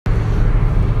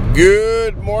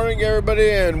Good morning, everybody,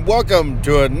 and welcome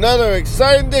to another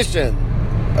exciting edition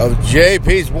of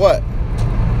JP's What?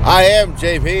 I am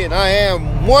JP, and I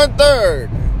am 1/3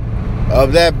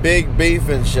 of that big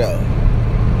beefing show.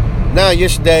 Now,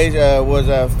 yesterday was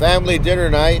a family dinner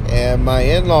night, and my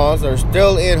in-laws are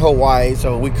still in Hawaii,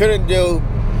 so we couldn't do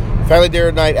family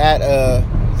dinner night at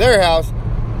their house.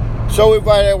 So we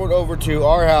invited everyone over to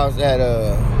our house at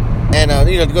to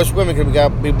go swimming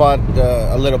because we bought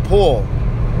a little pool.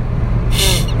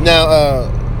 Now,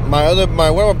 one of my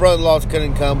brother-in-laws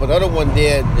couldn't come, but the other one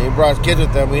did. They brought his kids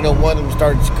with them. One of them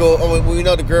started school. We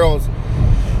know the girls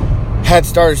had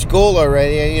started school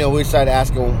already, and we decided to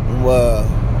ask them,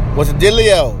 what's the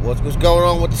dealio? What's going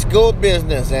on with the school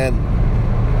business? And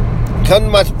come to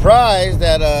my surprise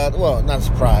that, not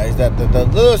surprise, that the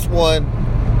littlest one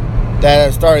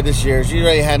that started this year, she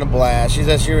already had a blast. She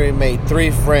said she already made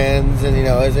 3 friends, and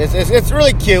it's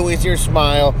really cute when you see her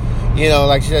smile.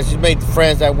 Like she said, she's made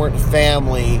friends that weren't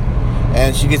family,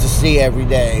 and she gets to see every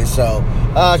day. So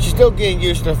she's still getting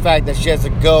used to the fact that she has to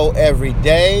go every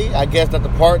day. I guess that's the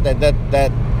part that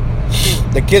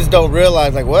the kids don't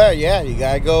realize. Like, well, yeah, you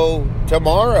gotta go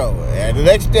tomorrow and the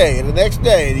next day and the next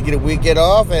day, and you get a weekend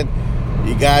off, and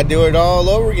you gotta do it all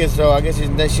over again. So I guess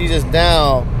she's just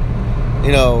now,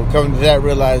 coming to that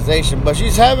realization. But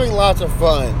she's having lots of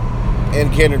fun in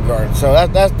kindergarten, so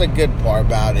that's the good part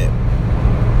about it.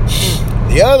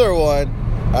 The other one,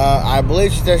 I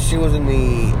believe she said she was in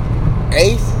the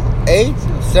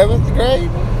 7th grade,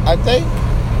 I think.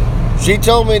 She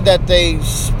told me that they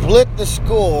split the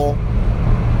school,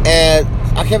 and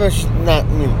I can't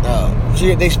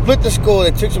remember. They split the school.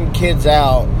 They took some kids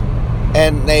out,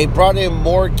 and they brought in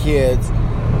more kids.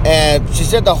 And she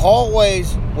said the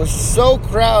hallways were so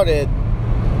crowded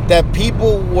that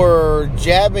people were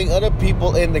jabbing other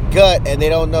people in the gut, and they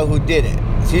don't know who did it.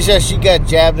 She said she got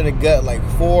jabbed in the gut like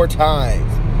 4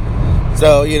 times.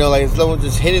 So, like someone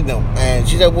just hitting them. And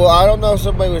she said, well, I don't know if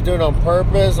somebody was doing it on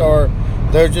purpose or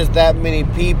there's just that many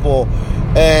people.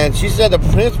 And she said the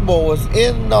principal was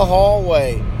in the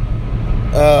hallway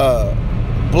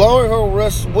blowing her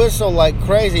whistle like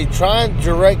crazy, trying to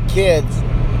direct kids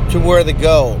to where to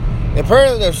go. And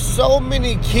apparently there's so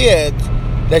many kids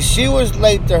that she was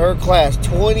late to her class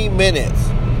 20 minutes.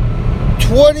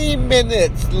 20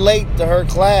 minutes late to her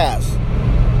class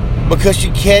because she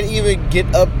can't even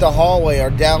get up the hallway or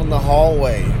down the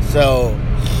hallway. So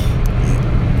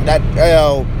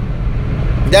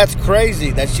that's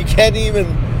crazy that she can't even,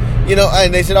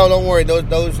 and they said, oh, don't worry, those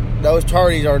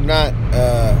tardies are not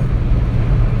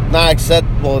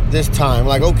acceptable at this time.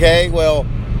 Like, okay, well,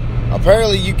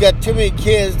 apparently you got too many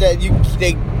kids that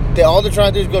they all they're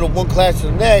trying to do is go to one class to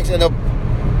the next, and they're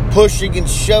pushing and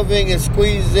shoving and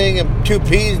squeezing and 2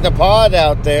 peas in the pod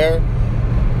out there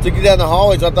to get down the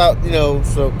hallways. I thought,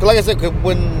 so like I said,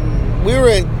 when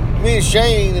me and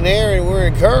Shane and Aaron were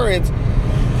in Currents,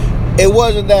 it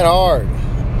wasn't that hard,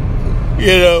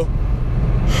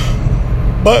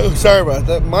 But sorry about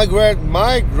that. My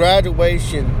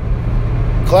graduation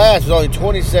class was only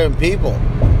 27 people.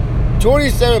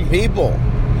 27 people,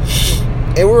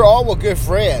 and we were all good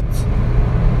friends.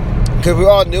 Because we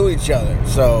all knew each other.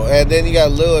 So, and then you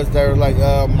got Lewis that was like,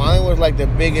 mine was like the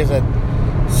biggest that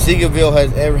Seagoville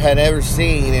had ever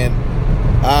seen. And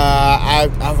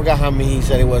I forgot how many he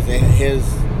said it was in his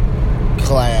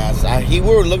class. We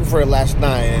were looking for it last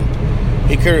night, and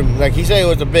he couldn't, he said it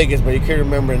was the biggest, but he couldn't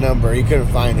remember the number. He couldn't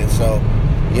find it. So,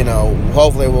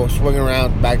 hopefully we'll swing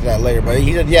around back to that later. But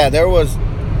he said, yeah, there was,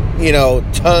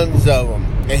 tons of them.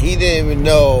 And he didn't even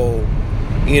know,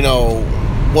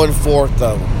 1/4 of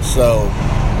them. So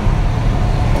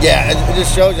yeah, it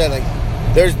just shows that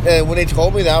when they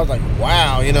told me that, I was like,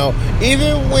 wow,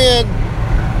 even when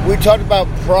we talked about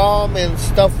prom and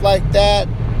stuff like that,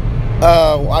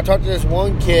 I talked to this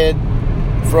one kid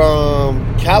from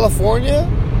California,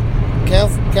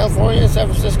 San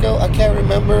Francisco. I can't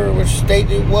remember which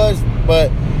state it was, but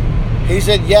he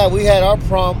said, yeah, we had our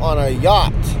prom on a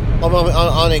yacht,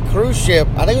 on a cruise ship.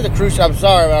 I think it was a cruise ship. I'm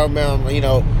sorry, I don't remember,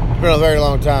 it's been a very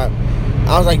long time.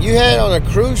 I was like, you had it on a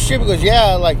cruise ship? He goes,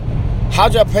 yeah. Like,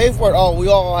 how'd y'all pay for it? Oh, we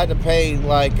all had to pay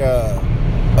like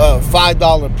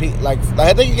 $5 piece. Like,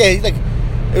 I think he's like,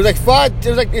 it was like $5. It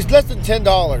was like, it's less than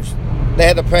 $10 they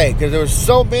had to pay because there was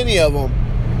so many of them.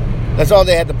 That's all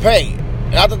they had to pay.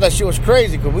 And I thought that shit was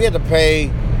crazy because we had to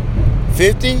pay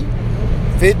 50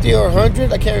 or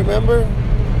 100. I can't remember.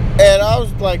 And I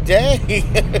was like, dang.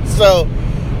 So,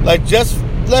 like, just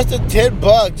less than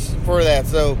 $10 for that.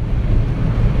 So,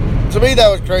 to me, that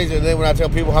was crazy. And then when I tell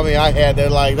people how many I had, they're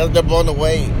like, they're blown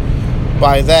away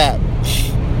by that.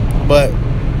 But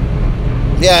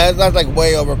Yeah, that's like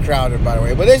way overcrowded, by the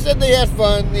way. But they said they had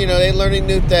fun. You know, they learning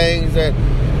new things. That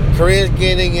Korea's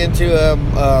getting into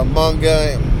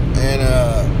manga,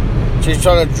 and she's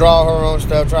trying to draw her own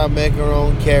stuff, trying to make her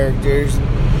own characters.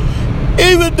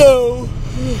 Even though,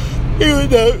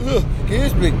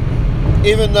 excuse me,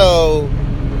 even though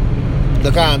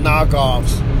the kind of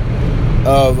knockoffs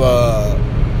of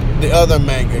the other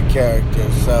manga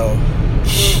characters. So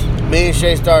me and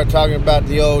Shay started talking about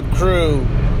the old crew.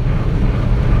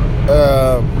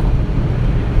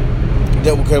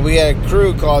 Because we had a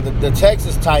crew called the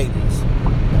Texas Titans,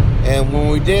 and when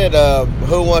we did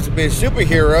Who Wants to Be a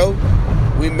Superhero,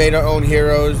 we made our own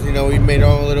heroes. You know, we made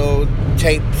our own little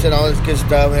tapes and all this good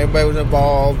stuff. Everybody was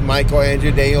involved. Michael,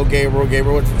 Andrew, Daniel,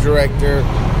 Gabriel was the director.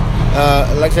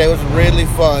 Like I said, it was really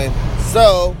fun.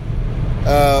 So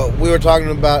we were talking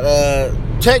about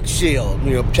Tech Shield,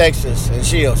 you know, Texas and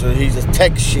Shield. So he's a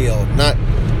Tech Shield, not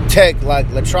tech like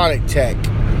electronic tech.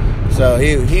 So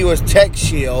he was Tech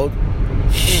Shield,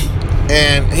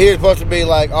 and he was supposed to be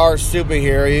like our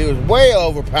superhero. He was way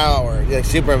overpowered, like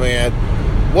Superman,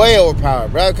 way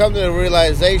overpowered. But I've come to the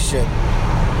realization,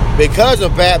 because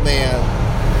of Batman,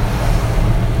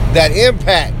 that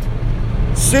Impact,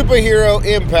 superhero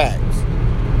Impact,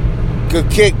 could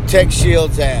kick Tech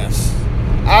Shield's ass.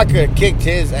 I could have kicked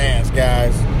his ass,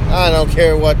 guys. I don't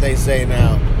care what they say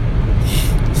now.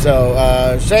 So,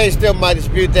 Shane still might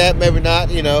dispute that, maybe not,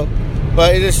 you know.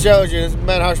 But it just shows you, it doesn't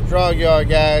matter how strong you are,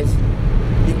 guys,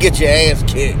 you get your ass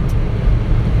kicked.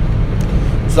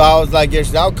 So I was like,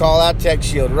 yes, I'll call out Tech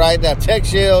Shield right now. Tech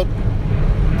Shield,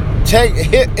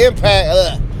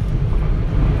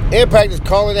 Impact is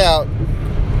calling out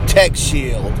Tech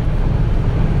Shield.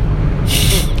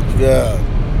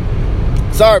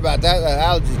 Sorry about that.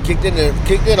 Allergy kicked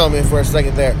in on me for a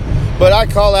second there. But I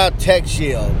call out Tech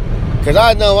Shield because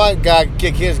I know I got to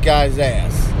kick his guy's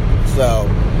ass. So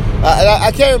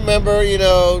I can't remember, you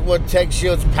know, what Tech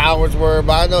Shield's powers were,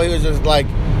 but I know he was just like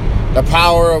the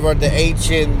power of the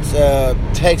ancient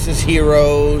Texas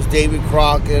heroes, Davy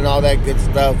Crockett, and all that good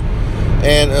stuff.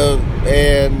 And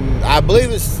I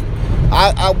believe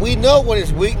we know what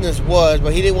his weakness was,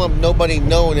 but he didn't want nobody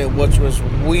knowing it, which was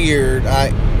weird.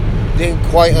 I didn't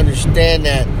quite understand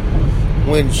that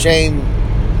when Shane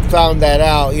found that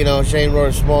out. You know, Shane wrote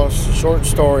a small short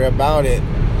story about it,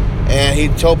 and he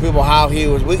told people how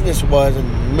his weakness was,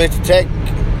 and Mr. Tech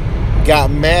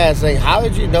got mad saying, how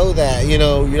did you know that? You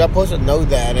know, you're not supposed to know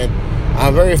that. And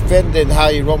I'm very offended how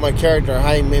you wrote my character,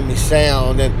 how you made me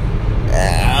sound. And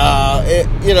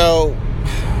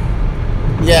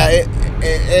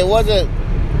it wasn't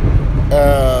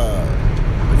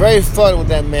very fun with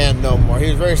that man no more. He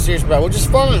was very serious about it, which is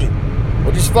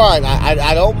fine.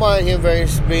 I don't mind him very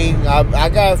speaking. I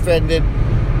got offended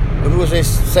when people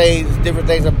say different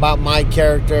things about my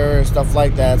character and stuff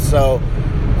like that. So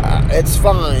it's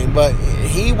fine. But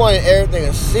he wanted everything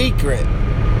a secret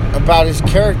about his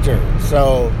character.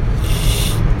 So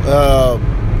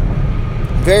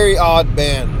very odd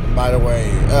man. By the way,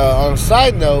 on a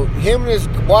side note, him and his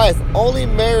wife only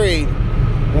married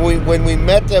when we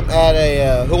met them at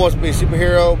a Who Wants to Be a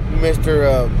Superhero,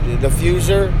 Mr.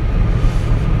 Diffuser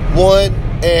one,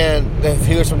 and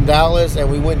he was from Dallas,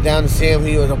 and we went down to see him.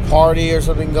 He was a party or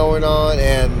something going on,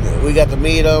 and we got to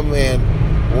meet him. And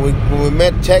when we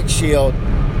met Tech Shield,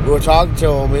 we were talking to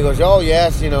him. He goes, "Oh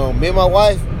yes, you know, me and my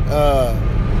wife,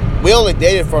 we only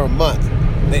dated for a month.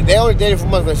 They only dated for a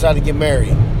month. They decided to get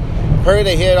married." Heard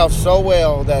they hit it off so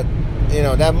well that, you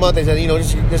know, that month they said, you know,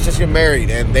 let's just get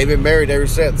married, and they've been married ever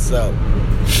since. So,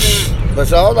 but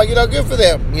so I was like, you know, good for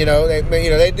them. You know,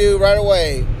 they do right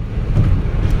away.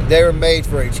 They were made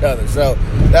for each other, so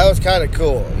that was kind of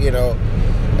cool. You know,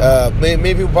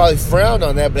 many people probably frowned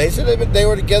on that, but they said they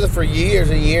were together for years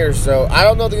and years. So I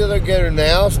don't know if they're together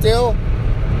now. Still,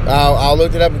 I'll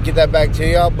look it up and get that back to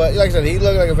y'all. But like I said, he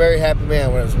looked like a very happy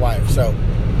man with his wife. So,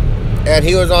 and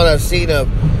he was on a scene of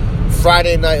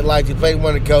Friday Night Lights. He played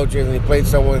one of the coaches, and he played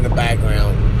someone in the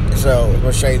background. So,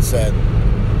 what Shane said.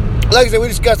 Like I said, we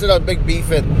discussed it on Big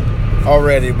Beefin'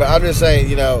 already, but I'm just saying,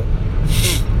 you know,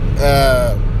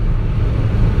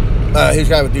 he's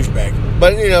kind of a douchebag.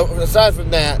 But, you know, aside from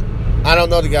that, I don't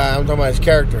know the guy. I'm talking about his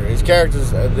character. His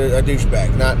character's a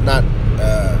douchebag, not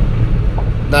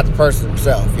the person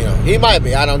himself. You know, he might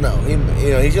be. I don't know.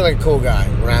 He's like a cool guy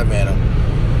when I met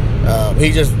him. He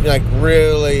just, like,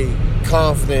 really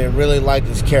confident, really liked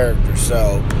his character.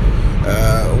 So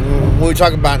when we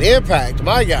talk about Impact,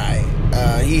 my guy,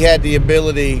 he had the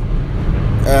ability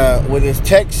with his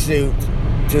tech suit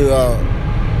to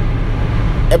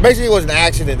it basically was an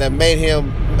accident that made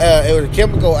him it was a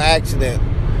chemical accident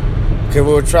because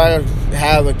we were trying to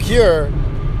have a cure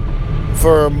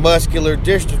for muscular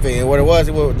dystrophy. And what it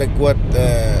was, what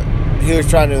he was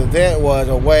trying to invent was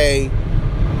a way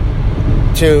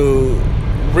to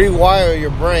rewire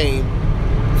your brain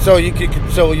so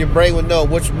your brain would know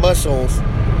which muscles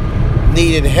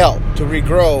needed help to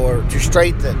regrow or to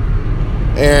strengthen.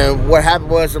 And what happened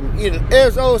was, it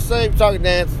was the same talking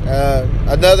dance.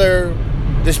 Another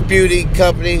disputing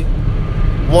company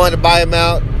wanted to buy him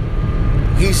out.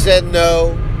 He said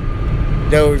no.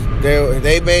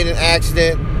 They made an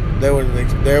accident.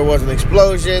 There was an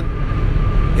explosion.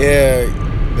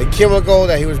 The chemical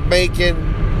that he was making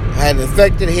had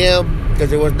affected him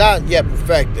because it was not yet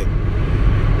perfected,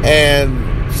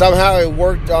 and somehow it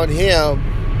worked on him,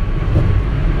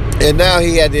 and now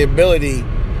he had the ability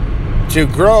to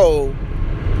grow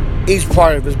each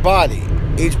part of his body,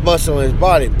 each muscle in his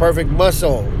body, perfect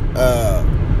muscle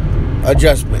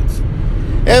adjustments,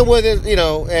 and with his, he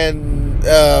was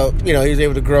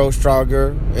able to grow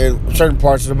stronger in certain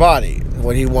parts of the body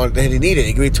when he wanted, that he needed.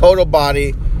 It could be total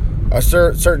body, or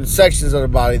certain sections of the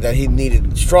body that he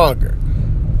needed stronger.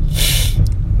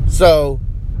 So,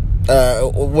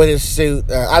 with his suit,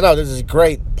 I know this is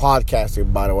great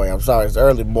podcasting, by the way. I'm sorry, it's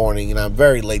early morning and I'm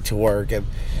very late to work. And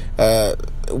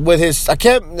with his, I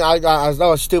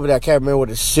know it's stupid. I can't remember what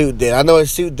his suit did. I know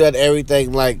his suit did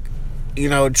everything like,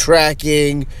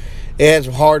 tracking. It had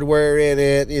some hardware in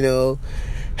it.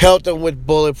 Helped him with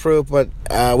bulletproof. But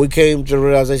we came to the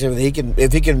realization that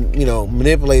if he can,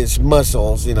 manipulate his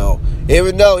muscles,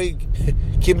 even though he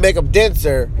can make them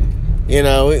denser. I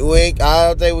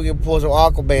don't think we can pull some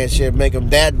Aquaman shit and make them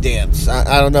that dense.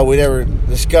 I don't know. We never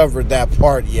discovered that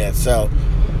part yet. So,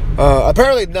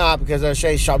 apparently not, because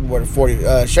Shane shot me with a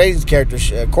 40. Shane's character,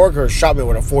 Corker, shot me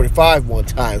with a 45 one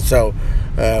time. So,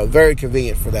 very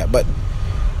convenient for that. But,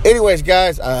 anyways,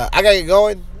 guys, I gotta get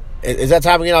going. Is that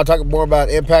time again? I'll talk more about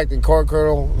Impact and Core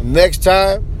Colonel next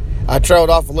time. I trailed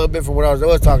off a little bit from what I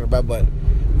was talking about. But,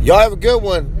 y'all have a good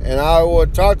one, and I will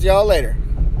talk to y'all later.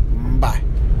 Bye.